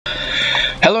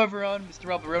Hello everyone, Mr.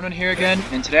 Alberonen here again,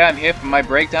 and today I'm here for my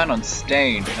breakdown on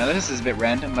Stain. Now this is a bit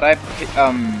random, but I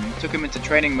took him into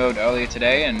training mode earlier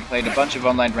today and played a bunch of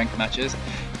online ranked matches.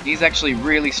 He's actually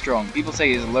really strong. People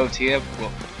say he's low tier,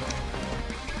 well,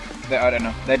 I don't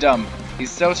know, they're dumb.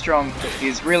 He's so strong,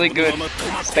 he's really good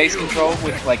space control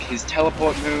with like his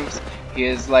teleport moves, he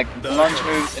has like lunge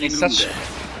moves, and he's such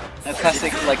a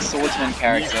classic like swordsman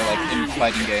character like in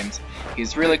fighting games. He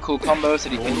has really cool combos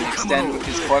that he can extend with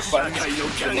his quirk buttons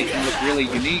and they can look really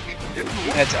unique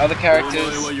compared to other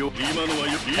characters.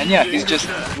 And yeah, he's just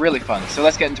really fun. So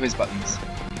let's get into his buttons.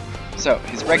 So,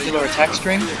 his regular attack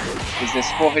string is this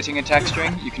 4-hitting attack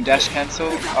string. You can dash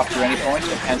cancel after any point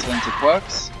or cancel into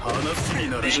quirks.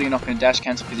 Usually you're not going to dash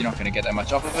cancel because you're not going to get that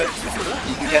much off of it.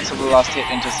 You can cancel the last hit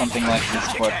into something like this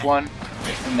quirk 1,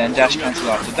 and then dash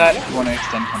cancel after that if you want to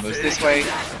extend combos this way.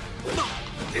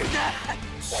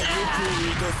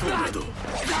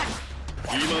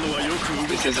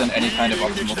 This isn't any kind of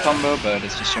optimal combo, but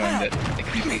it's just showing that it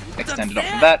can be extended off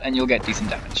of that and you'll get decent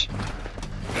damage.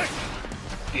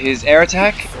 His air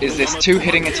attack is this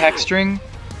 2-hitting attack string,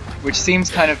 which seems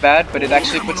kind of bad, but it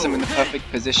actually puts him in the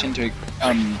perfect position to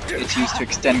it's used to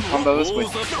extend combos with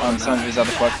some of his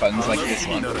other quirk buttons like this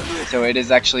one. So it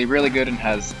is actually really good and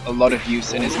has a lot of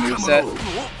use in his moveset.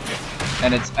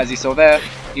 And it's, as you saw there,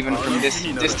 even from this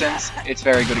distance, it's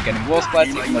very good at getting wall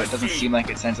splats, even though it doesn't seem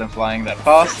like it sends them flying that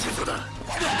fast.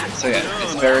 So yeah,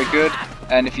 it's very good,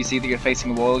 and if you see that you're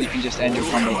facing a wall, you can just end your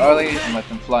combo early and let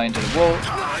them fly into the wall,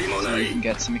 so you can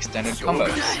get some extended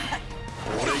combos.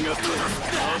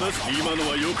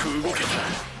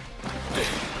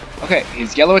 Okay,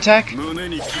 his yellow attack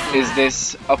is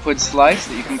this upward slice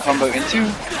that you can combo into.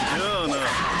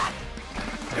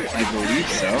 I believe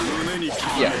so.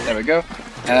 Yeah, there we go.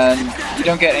 And you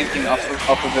don't get anything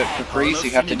off of it for free, so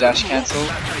you have to dash cancel,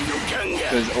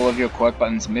 because all of your quirk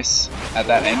buttons miss at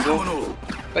that angle.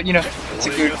 But you know, it's a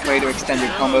good way to extend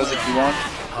your combos if you want.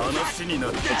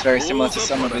 It's very similar to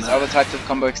some of his other types of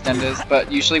combo extenders, but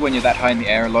usually when you're that high in the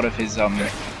air, a lot of his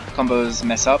combos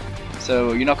mess up,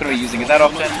 so you're not going to be using it that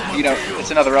often. You know, it's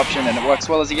another option and it works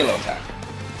well as a yellow attack.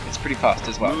 It's pretty fast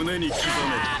as well.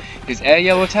 His air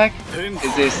yellow attack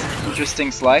is this interesting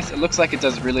slice. It looks like it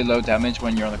does really low damage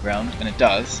when you're on the ground, and it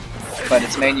does, but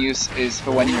its main use is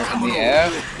for when you're in the air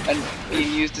and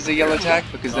being used as a yellow attack,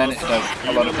 because then it does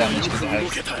a lot of damage because it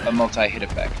has a multi-hit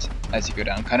effect as you go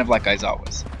down, kind of like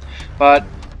Aizawa's. But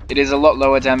it is a lot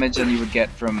lower damage than you would get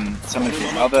from some of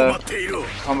his other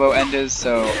combo enders,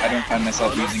 so I don't find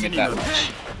myself using it that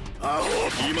much.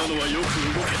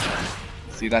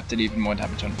 See, that did even more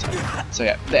damage on its own. So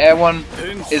yeah, the air one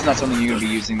is not something you're going to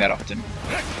be using that often.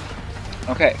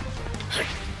 Okay.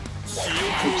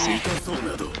 Oopsie.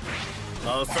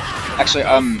 Actually,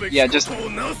 yeah, just to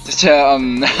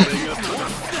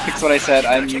fix what I said,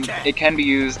 it can be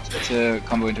used to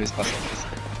combo into his plus levels.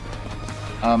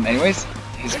 Anyways,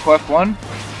 his quirk 1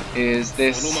 is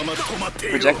this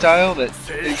projectile that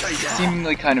is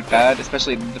seemingly kind of bad,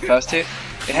 especially the first hit.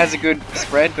 It has a good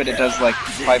spread, but it does like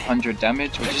 500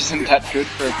 damage, which isn't that good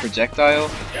for a projectile.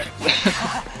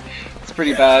 It's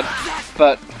pretty bad,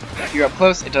 but if you're up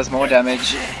close, it does more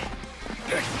damage.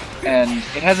 And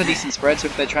it has a decent spread, so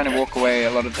if they're trying to walk away,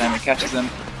 a lot of the time it catches them.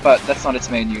 But that's not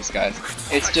its main use, guys.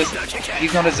 It's just,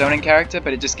 he's not a zoning character,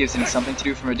 but it just gives him something to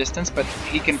do from a distance, but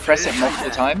he can press it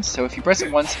multiple times. So if you press it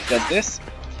once, it does this.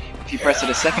 If you press it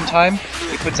a second time,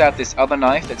 he puts out this other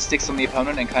knife that sticks on the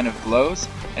opponent and kind of glows,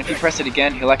 and if you press it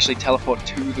again, he'll actually teleport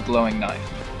to the glowing knife.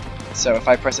 So if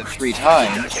I press it 3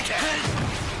 times,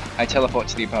 I teleport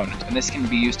to the opponent, and this can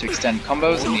be used to extend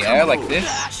combos in the air like this,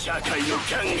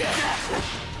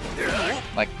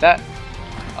 like that.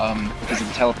 Because of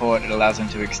the teleport, it allows him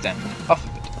to extend off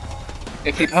of it.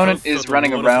 If the opponent is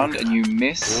running around and you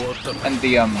miss, and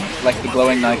the like the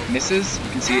glowing knife misses,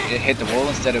 you can see it hit the wall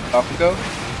instead of Bakugo,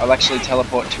 I'll actually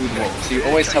teleport to the wall. So you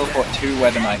always teleport to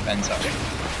where the knife ends up.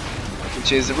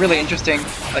 Which is really interesting,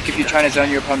 like if you're trying to zone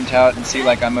your opponent out and see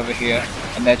like I'm over here,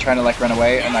 and they're trying to like run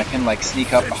away, and I can like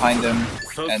sneak up behind them,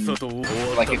 and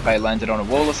like if I landed on a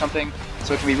wall or something,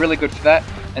 so it can be really good for that.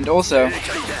 And also,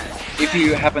 if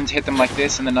you happen to hit them like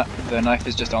this and the knife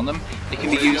is just on them, it can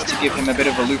be used to give him a bit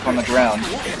of a loop on the ground,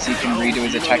 so he can redo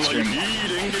his attack string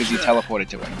because you teleported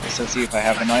to him. So see, if I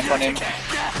have a knife on him,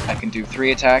 I can do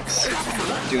 3 attacks,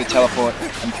 do the teleport,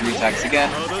 and 3 attacks again,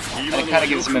 and it kind of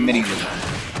gives him a mini loop.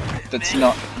 That's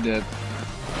not the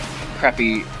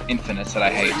crappy infinites that I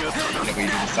hate, where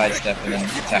you do the sidestep and then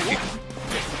attack again.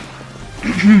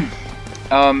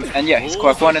 And yeah, his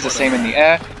quirk 1 is the same in the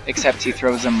air, except he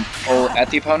throws them all at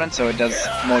the opponent, so it does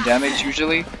more damage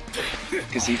usually.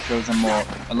 because he feels them more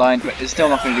aligned, but it's still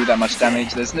not going to do that much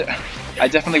damage. I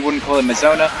definitely wouldn't call him a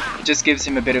zoner. It just gives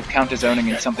him a bit of counter zoning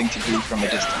and something to do from a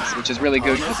distance, which is really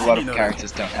good because a lot of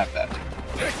characters don't have that.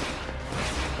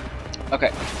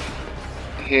 Okay,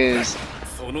 his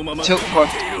tilt quirk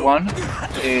 1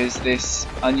 is this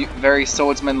very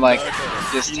swordsman-like,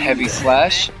 just heavy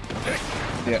slash.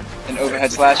 Yeah, an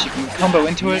overhead slash. You can combo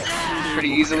into it pretty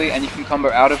easily, and you can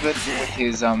combo out of it with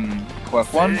his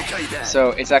quirk 1.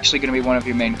 So it's actually going to be one of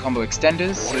your main combo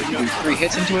extenders. So if you do 3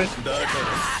 hits into it,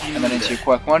 and then into your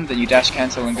quirk 1, then you dash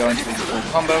cancel and go into his full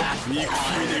combo.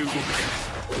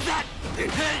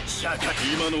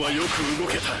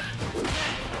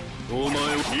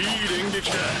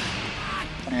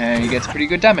 And he gets pretty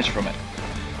good damage from it.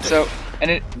 So,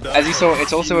 and as you saw,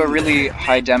 it's also a really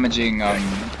high damaging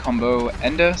combo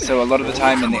ender, so a lot of the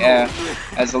time in the air,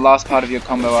 as the last part of your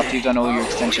combo after you've done all your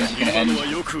extensions, you can end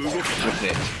with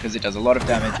it, because it does a lot of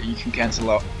damage and you can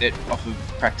cancel it off of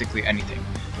practically anything.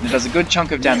 And it does a good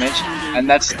chunk of damage, and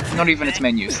that's not even its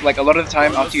main use. Like, a lot of the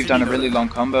time after you've done a really long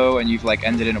combo and you've like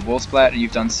ended in a wall splat and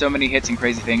you've done so many hits and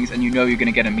crazy things and you know you're going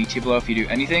to get a meteor blow if you do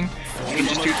anything, you can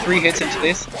just do 3 hits into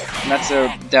this, and that's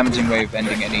a damaging way of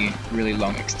ending any really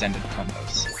long extended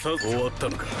combos.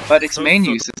 But its main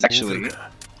use is actually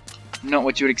not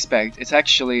what you would expect. It's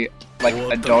actually like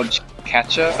a dodge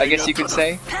catcher, I guess you could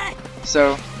say.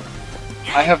 So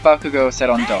I have Bakugo set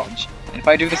on dodge, and if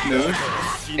I do this move,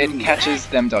 it catches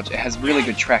them dodge. It has really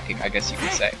good tracking, I guess you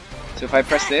could say. So if I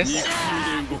press this,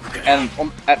 and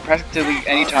at practically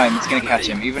any time it's going to catch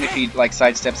him, even if he like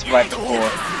sidesteps right before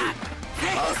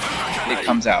it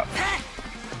comes out.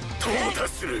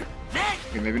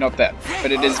 Okay, maybe not that,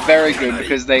 but it is very good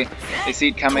because they see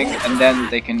it coming and then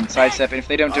they can sidestep, and if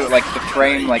they don't do it like the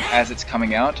frame like as it's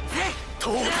coming out,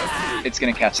 it's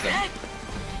gonna catch them.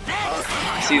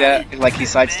 See that? Like he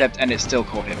sidestepped and it still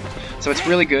caught him. So it's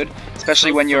really good,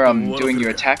 especially when you're doing your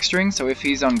attack string. So if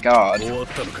he's on guard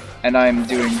and I'm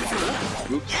doing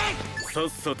oops.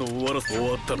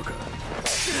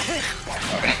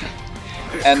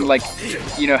 And like,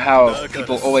 you know how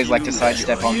people always like to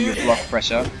sidestep on your block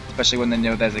pressure, especially when they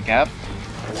know there's a gap?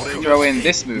 Throw in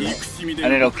this move,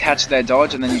 and it'll catch their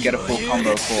dodge, and then you get a full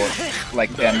combo for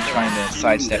like them trying to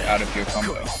sidestep out of your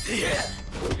combo.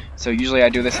 So usually I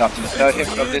do this after the 3rd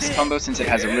hit of this combo since it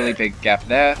has a really big gap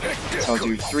there. So I'll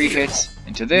do 3 hits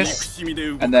into this,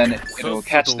 and then it'll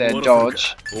catch their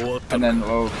dodge, and then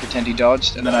I'll pretend he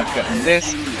dodged, and then I've got him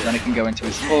this, and then it can go into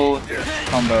his full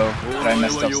combo, but I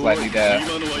messed up slightly there,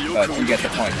 but you get the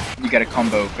point. You get a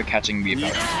combo for catching the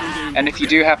opponent. And if you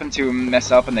do happen to mess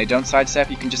up and they don't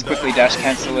sidestep, you can just quickly dash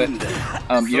cancel it.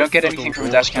 You don't get anything from a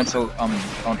dash cancel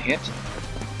on hit,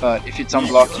 but if it's on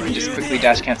block, you can just quickly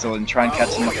dash cancel and try and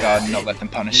catch them off guard and not let them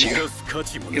punish you,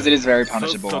 because it is very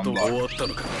punishable on block.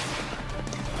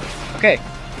 Okay.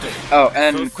 Oh,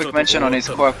 and quick mention on his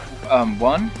quirk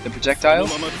 1, the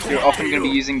projectiles. You're often going to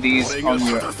be using these on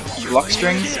your block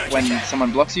strings when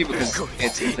someone blocks you because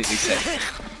it's completely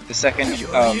safe. The second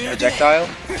projectile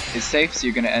is safe, so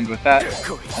you're going to end with that,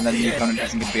 and then the opponent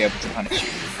isn't going to be able to punish you.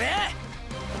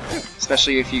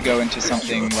 Especially if you go into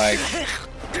something like...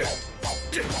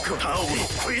 You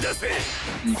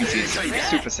can see it's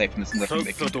super safe and there's nothing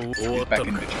they can do. He's back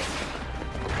in neutral.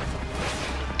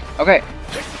 Okay.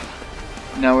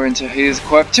 Now we're into his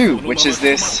quirk 2, which is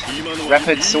this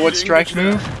rapid sword strike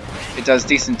move. It does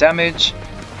decent damage,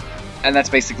 and that's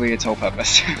basically its whole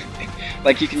purpose.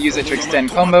 Like, you can use it to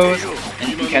extend combos, and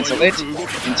you can cancel it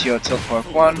into your tilt quirk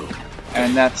 1,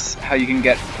 and that's how you can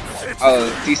get a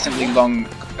decently long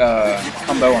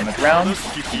combo on the ground.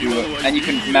 And you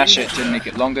can mash it to make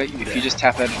it longer. If you just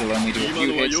tap it, it'll only do a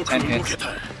few hits, 10 hits.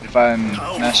 If I'm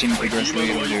mashing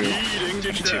vigorously, it'll do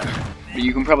 22. But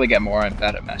you can probably get more out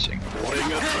at mashing.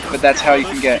 But that's how you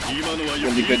can get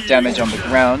really good damage on the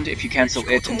ground. If you cancel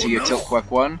it into your tilt quirk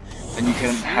 1, then you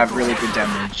can have really good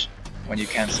damage when you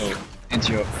cancel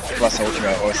into your plus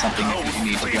ultra or something that you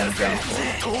need to be on the ground for.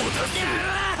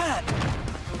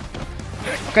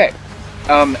 Okay.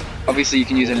 Obviously you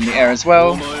can use it in the air as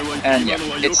well, and yeah,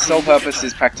 its sole purpose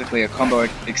is practically a combo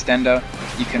extender.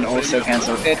 You can also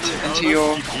cancel it into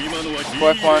your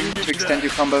quirk 1 to extend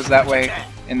your combos that way,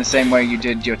 in the same way you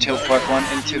did your tilt quirk 1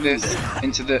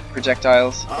 into the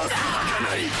projectiles.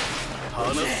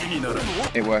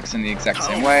 It works in the exact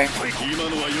same way.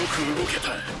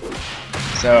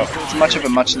 So it's much of a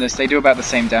muchness. They do about the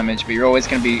same damage, but you're always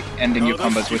going to be ending your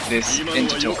combos with this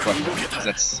into tilt quirk 1, because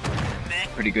that's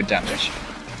pretty good damage.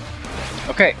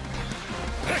 Okay.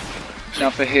 Now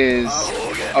for his...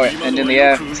 Oh yeah, and in the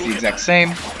air, it's the exact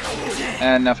same.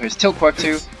 And now for his tilt quirk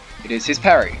 2, it is his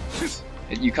parry.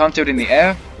 You can't do it in the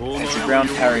air. It's a ground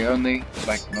parry only,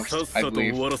 like most, I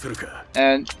believe.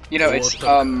 And you know, its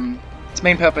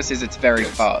main purpose is it's very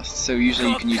fast. So usually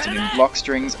you can use it in block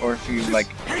strings, or if you like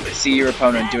see your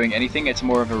opponent doing anything, it's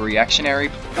more of a reactionary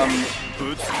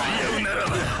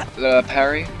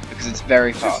parry, because it's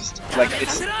very fast. Like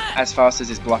it's as fast as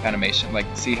his block animation. Like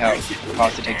see how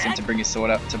fast it takes him to bring his sword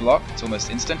up to block. It's almost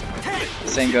instant. The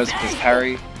same goes with his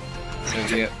parry. So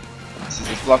here, this is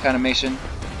his block animation,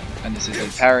 and this is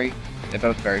his parry. They're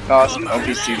both very fast.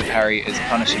 Obviously the parry is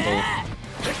punishable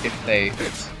if they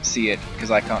see it,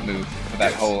 because I can't move for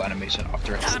that whole animation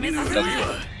after it doesn't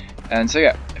work. And so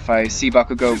yeah, if I see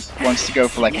Bakugo wants to go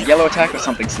for like a yellow attack or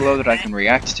something slow that I can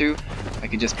react to, I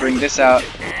can just bring this out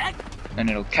and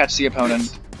it'll catch the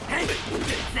opponent.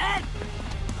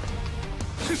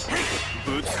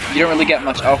 You don't really get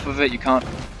much off of it. You can't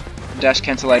dash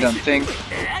cancel, I don't think,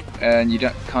 and you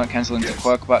can't cancel into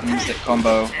quirk buttons that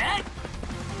combo,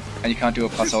 and you can't do a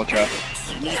plus ultra.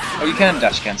 Oh, you can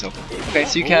dash cancel. Okay,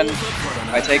 so you can.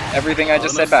 I take everything I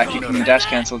just said back. You can dash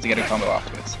cancel to get a combo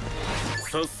afterwards.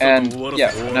 And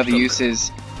yeah, another use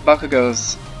is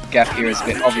Bakugo's gap here is a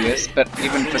bit obvious, but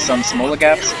even for some smaller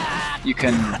gaps, you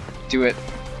can do it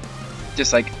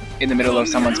just like in the middle of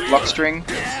someone's block string,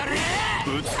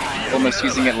 almost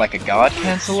using it like a guard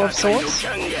cancel of sorts.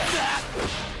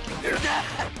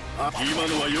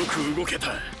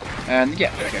 And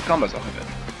yeah, I get combos off of it.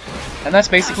 And that's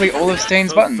basically all of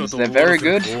Stain's buttons. They're very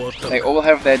good. They all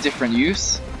have their different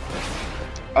use.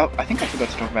 Oh, I think I forgot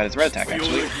to talk about his red attack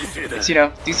actually. It's, you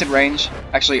know, decent range.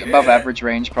 Actually, above average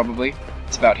range probably.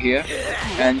 It's about here.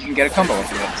 And you can get a combo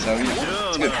off of it, so you know,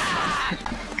 it's good.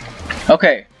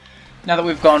 Okay, now that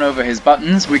we've gone over his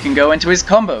buttons, we can go into his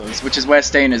combos, which is where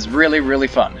Stain is really, really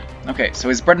fun. Okay, so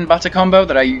his bread and butter combo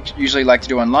that I usually like to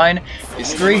do online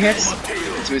is 3 hits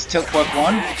into his tilt quirk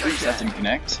 1. Oops, that didn't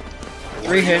connect.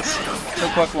 3 hits,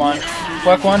 tilt quirk 1,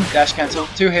 dash cancel,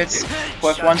 2 hits,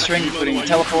 quirk 1 string including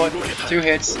teleport, 2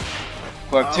 hits,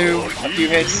 quirk 2, a few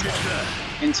hits,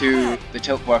 into the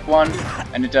tilt quirk 1,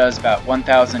 and it does about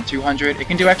 1,200. It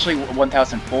can do actually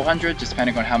 1,400, just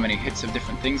depending on how many hits of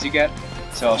different things you get.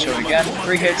 So I'll show it again.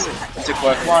 3 hits into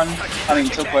quirk 1,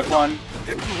 tilt quirk 1,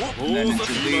 and then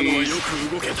into these.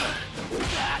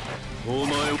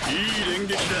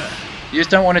 You just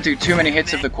don't want to do too many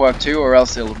hits of the quirk 2, or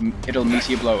else it'll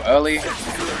meteor blow early,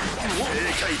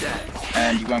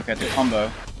 and you won't get the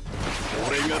combo.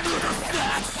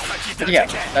 But yeah,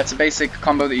 that's a basic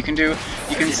combo that you can do.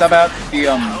 You can sub out the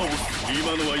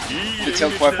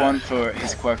tilt quirk 1 for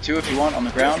his quirk 2 if you want on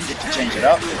the ground to change it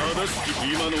up.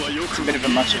 It's a bit of a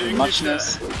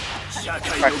muchness. It's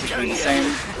practically the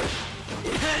same.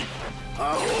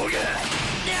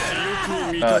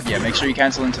 Yeah, make sure you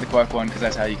cancel into the quirk 1, because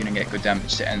that's how you're going to get good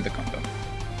damage to end the combo.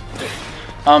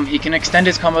 He can extend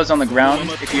his combos on the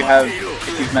ground if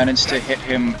you've managed to hit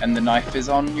him and the knife is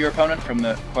on your opponent from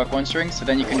the quirk 1 string, so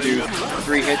then you can do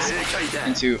 3 hits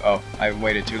into, oh, I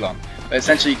waited too long. But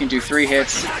essentially you can do 3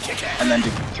 hits and then do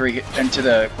 3 hits into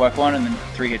the quirk 1 and then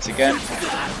 3 hits again.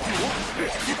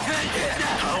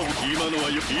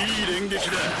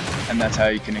 And that's how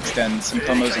you can extend some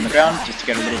combos on the ground just to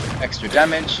get a little bit extra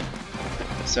damage.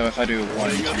 So if I do 1,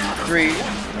 2, 3,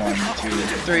 1, 2,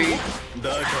 3.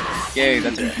 Yay,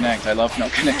 that didn't connect. I love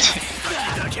not connecting.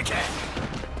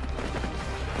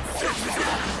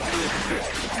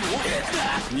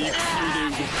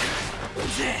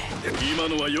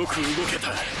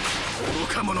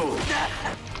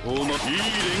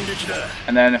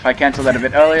 And then if I cancel that a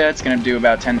bit earlier, it's going to do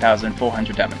about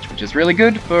 10,400 damage, which is really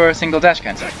good for a single dash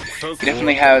cancel. It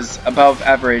definitely has above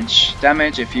average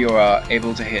damage if you are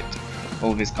able to hit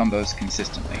all of his combos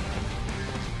consistently,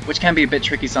 which can be a bit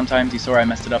tricky sometimes. You saw I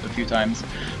messed it up a few times,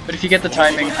 but if you get the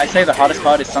timing, I say the hardest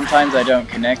part is sometimes I don't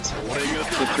connect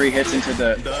the 3 hits into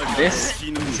this,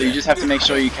 so you just have to make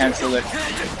sure you cancel it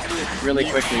really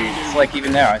quickly. It's like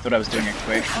even there, I thought I was doing it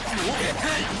quick.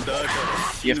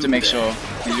 You have to make sure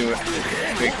you do it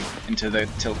quick into the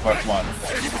tilt quirk 1.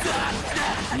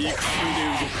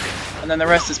 And then the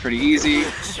rest is pretty easy.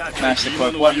 Mash the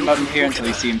quirk 1 button here until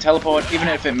you see him teleport. Even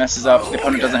if it messes up, the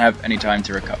opponent doesn't have any time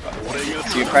to recover.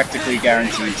 So you're practically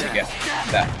guaranteed to get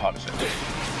that part of it.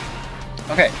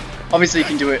 Okay, obviously you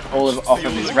can do it all off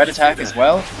of his red attack as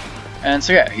well. And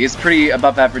so yeah, he has pretty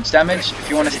above average damage. If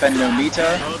you want to spend no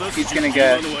meter, he's going to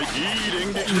get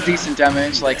decent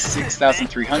damage, like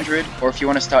 6,300. Or if you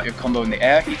want to start your combo in the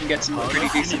air, you can get some pretty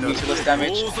decent meterless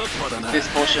damage. This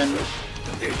portion,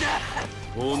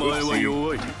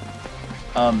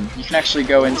 you can actually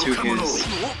go into his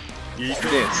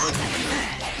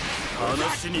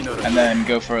and then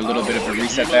go for a little bit of a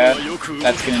reset there.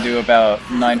 That's going to do about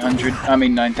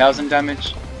 9,000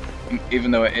 damage,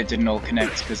 even though it didn't all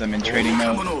connect because I'm in training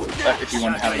mode. But if you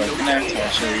want to have it all connect, I'll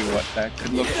show you what that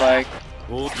could look like.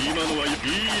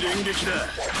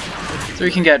 So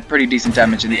you can get pretty decent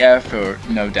damage in the air for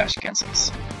no dash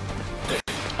cancels.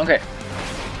 Okay.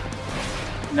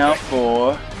 Now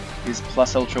for his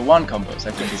plus ultra 1 combos,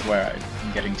 I think is where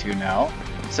I'm getting to now.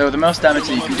 So the most damage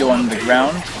that you can do on the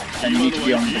ground, and you need to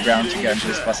be on the ground to get into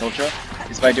his plus ultra,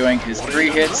 is by doing his 3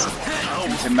 hits,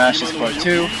 into mash his quad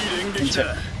 2,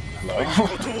 into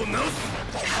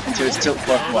into his tilt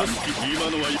quad 1.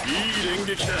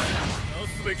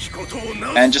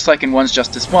 And just like in One's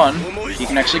Justice 1, he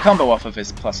can actually combo off of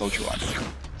his plus ultra 1.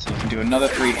 So you can do another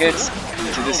 3 hits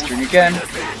into this string again,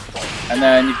 and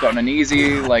then you've gotten an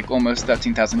easy, like almost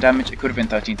 13,000 damage. It could have been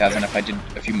 13,000 if I did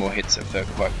a few more hits of the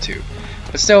quad 2.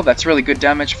 But still, that's really good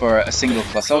damage for a single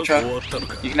plus ultra.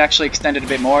 You can actually extend it a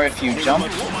bit more if you jump,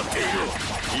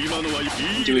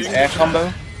 do his air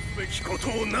combo,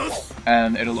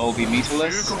 and it'll all be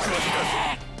meterless.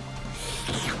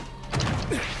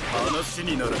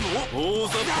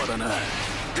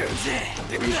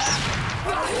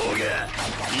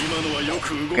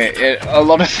 Okay, a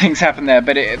lot of things happen there,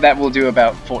 but that will do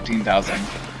about 14,000.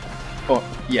 Oh,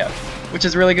 yeah, which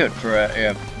is really good for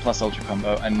a plus ultra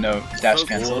combo and no dash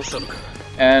cancels.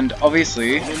 And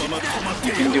obviously, you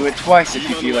can do it twice if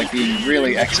you feel like being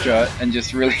really extra and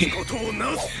just really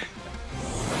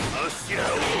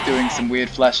doing some weird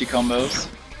flashy combos.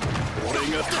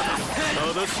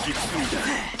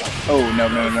 Oh,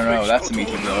 no, that's a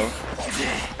meaty blow.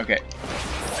 Okay.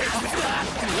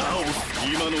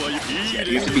 So yeah,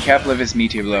 you have to be careful of his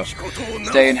meteor blow.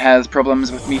 Stain has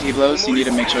problems with meteor blows, so you need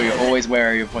to make sure you're always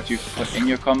wary of what you put in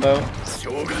your combo.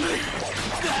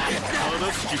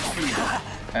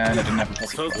 And I didn't have a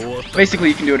plus. Basically,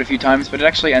 you can do it a few times, but it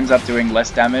actually ends up doing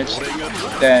less damage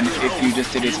than if you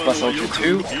just did his plus ultra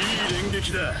 2.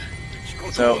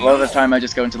 So a lot of the time I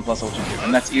just go into the plus ultra 2,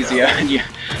 and that's easier, and you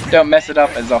don't mess it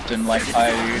up as often like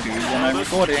I do when I'm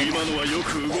recording.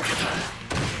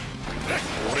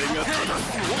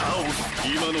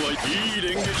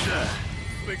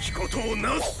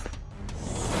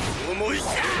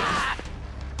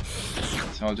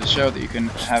 So I'll just show that you can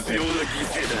have it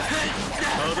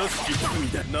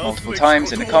multiple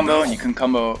times in a combo, and you can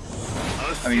combo,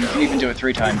 I mean you can even do it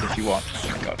 3 times if you want. Oh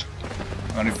my god.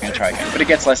 I'm not even going to try again. But it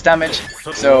gets less damage,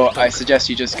 so I suggest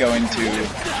you just go into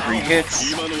 3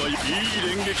 hits.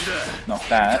 Not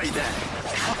that.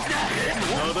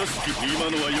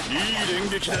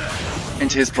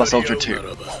 Into his plus ultra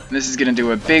 2. This is going to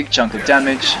do a big chunk of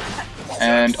damage,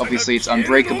 and obviously it's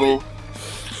unbreakable,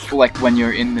 like when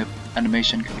you're in the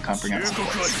animation, because I can't pronounce the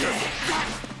words.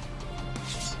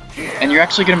 And you're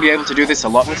actually going to be able to do this a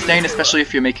lot with Stain, especially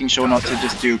if you're making sure not to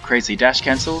just do crazy dash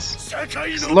cancels.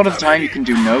 Because a lot of the time you can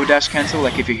do no dash cancel,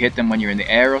 like if you hit them when you're in the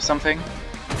air or something.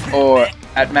 Or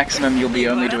at maximum you'll be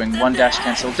only doing 1 dash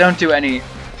cancel. Don't do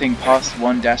anything past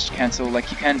 1 dash cancel,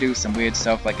 like you can do some weird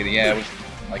stuff like in the air with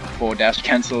like 4 dash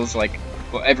cancels, like,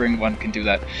 well, everyone can do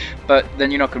that. But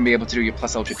then you're not going to be able to do your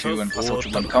plus ultra 2 and plus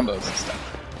ultra 1 combos and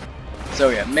stuff. So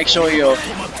yeah, make sure you're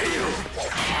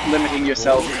limiting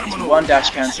yourself to 1 dash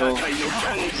cancel. So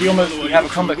you have a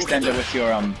combo extender with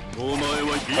your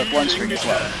like 1 string as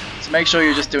well. So make sure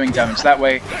you're just doing damage that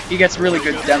way. He gets really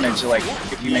good damage, like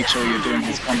if you make sure you're doing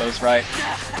his combos right.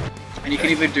 And you can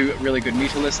even do really good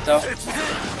meterless stuff.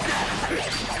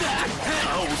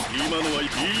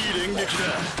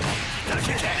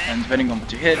 And depending on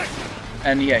what you hit.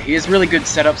 And yeah, he has really good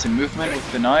setups and movement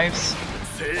with the knives.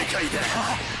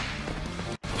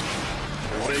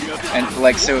 And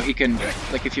like, so he can,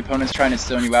 like if your opponent's trying to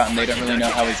stone you out and they don't really know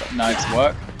how his knives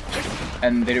work,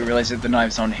 and they don't realize that the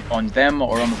knife's on them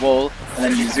or on the wall, and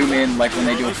then you zoom in like when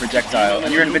they do a projectile,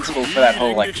 and you're invincible for that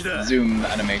whole like zoom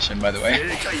animation, by the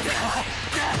way.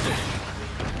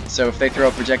 So if they throw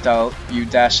a projectile, you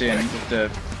dash in with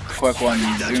the Quirk 1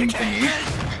 zoom thingy,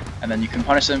 and then you can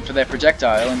punish them for their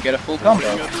projectile and get a full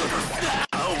combo.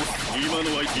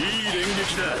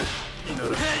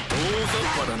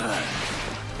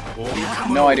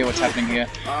 No idea what's happening here.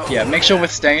 Yeah, make sure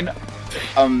with Stain,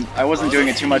 I wasn't doing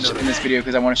it too much in this video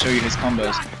because I want to show you his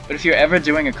combos. But if you're ever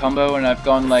doing a combo and I've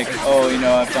gone like, oh, you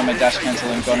know, I've done my dash cancel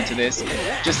and gone into this,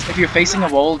 just if you're facing a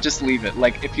wall, just leave it.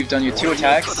 Like if you've done your 2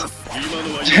 attacks,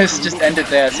 just end it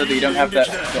there so that you don't have the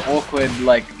awkward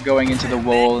like going into the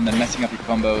wall and then messing up your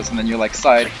combos and then you're like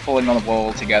falling on the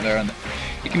wall together, and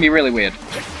it can be really weird.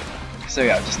 So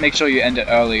yeah, just make sure you end it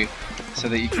early so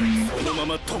that you can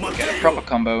get a proper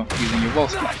combo using your wall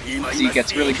splat. So you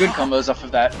get really good combos off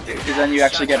of that, because then you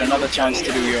actually get another chance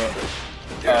to do your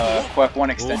Quirk 1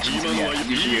 extensions, and yeah,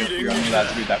 usually you're only allowed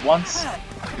to do that once.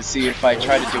 You see, if I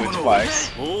try to do it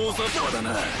twice,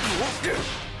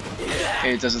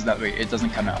 it doesn't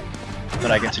come out.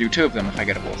 But I get to do 2 of them if I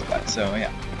get a wall splat, so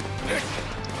yeah.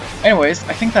 Anyways,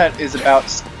 I think that is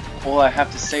about all I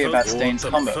have to say about Stain's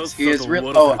combos. He is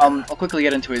real. Oh, I'll quickly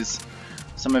get into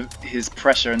some of his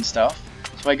pressure and stuff.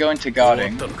 So if I go into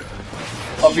guarding,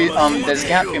 there's a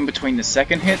gap in between the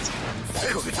second hit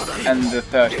and the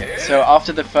third hit. So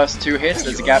after the first 2 hits,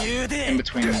 there's a gap in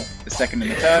between the second and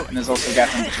the third, and there's also a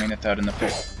gap in between the third and the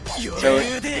fourth. So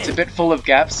it's a bit full of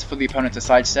gaps for the opponent to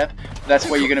sidestep. That's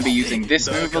where you're going to be using this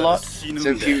move a lot. So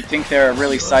if you think they're a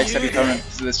really sidestep opponent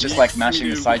that's just like mashing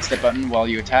the sidestep button while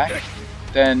you attack,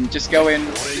 then just go in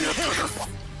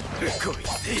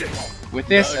with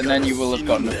this, and then you will have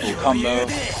gotten a full combo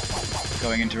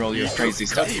going into all your crazy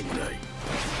stuff.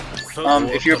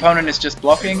 If your opponent is just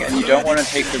blocking and you don't want to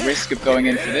take the risk of going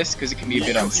in for this because it can be a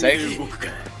bit unsafe,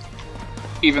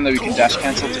 even though you can dash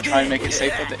cancel to try and make it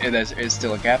safer, there is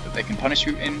still a gap that they can punish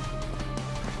you in.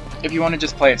 If you want to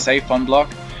just play it safe on block,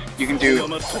 you can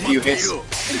do a few hits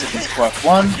into his Quirk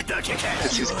 1,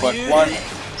 because his Quirk 1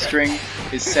 string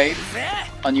is safe,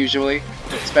 unusually,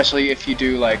 especially if you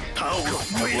do like,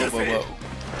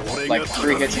 like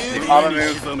 3 hits into the armor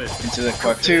move, into the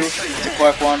Quirk 2, into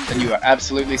Quirk 1, then you are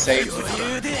absolutely safe,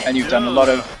 and you've done a lot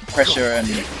of pressure and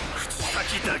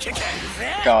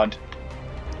guard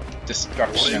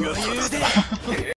destruction.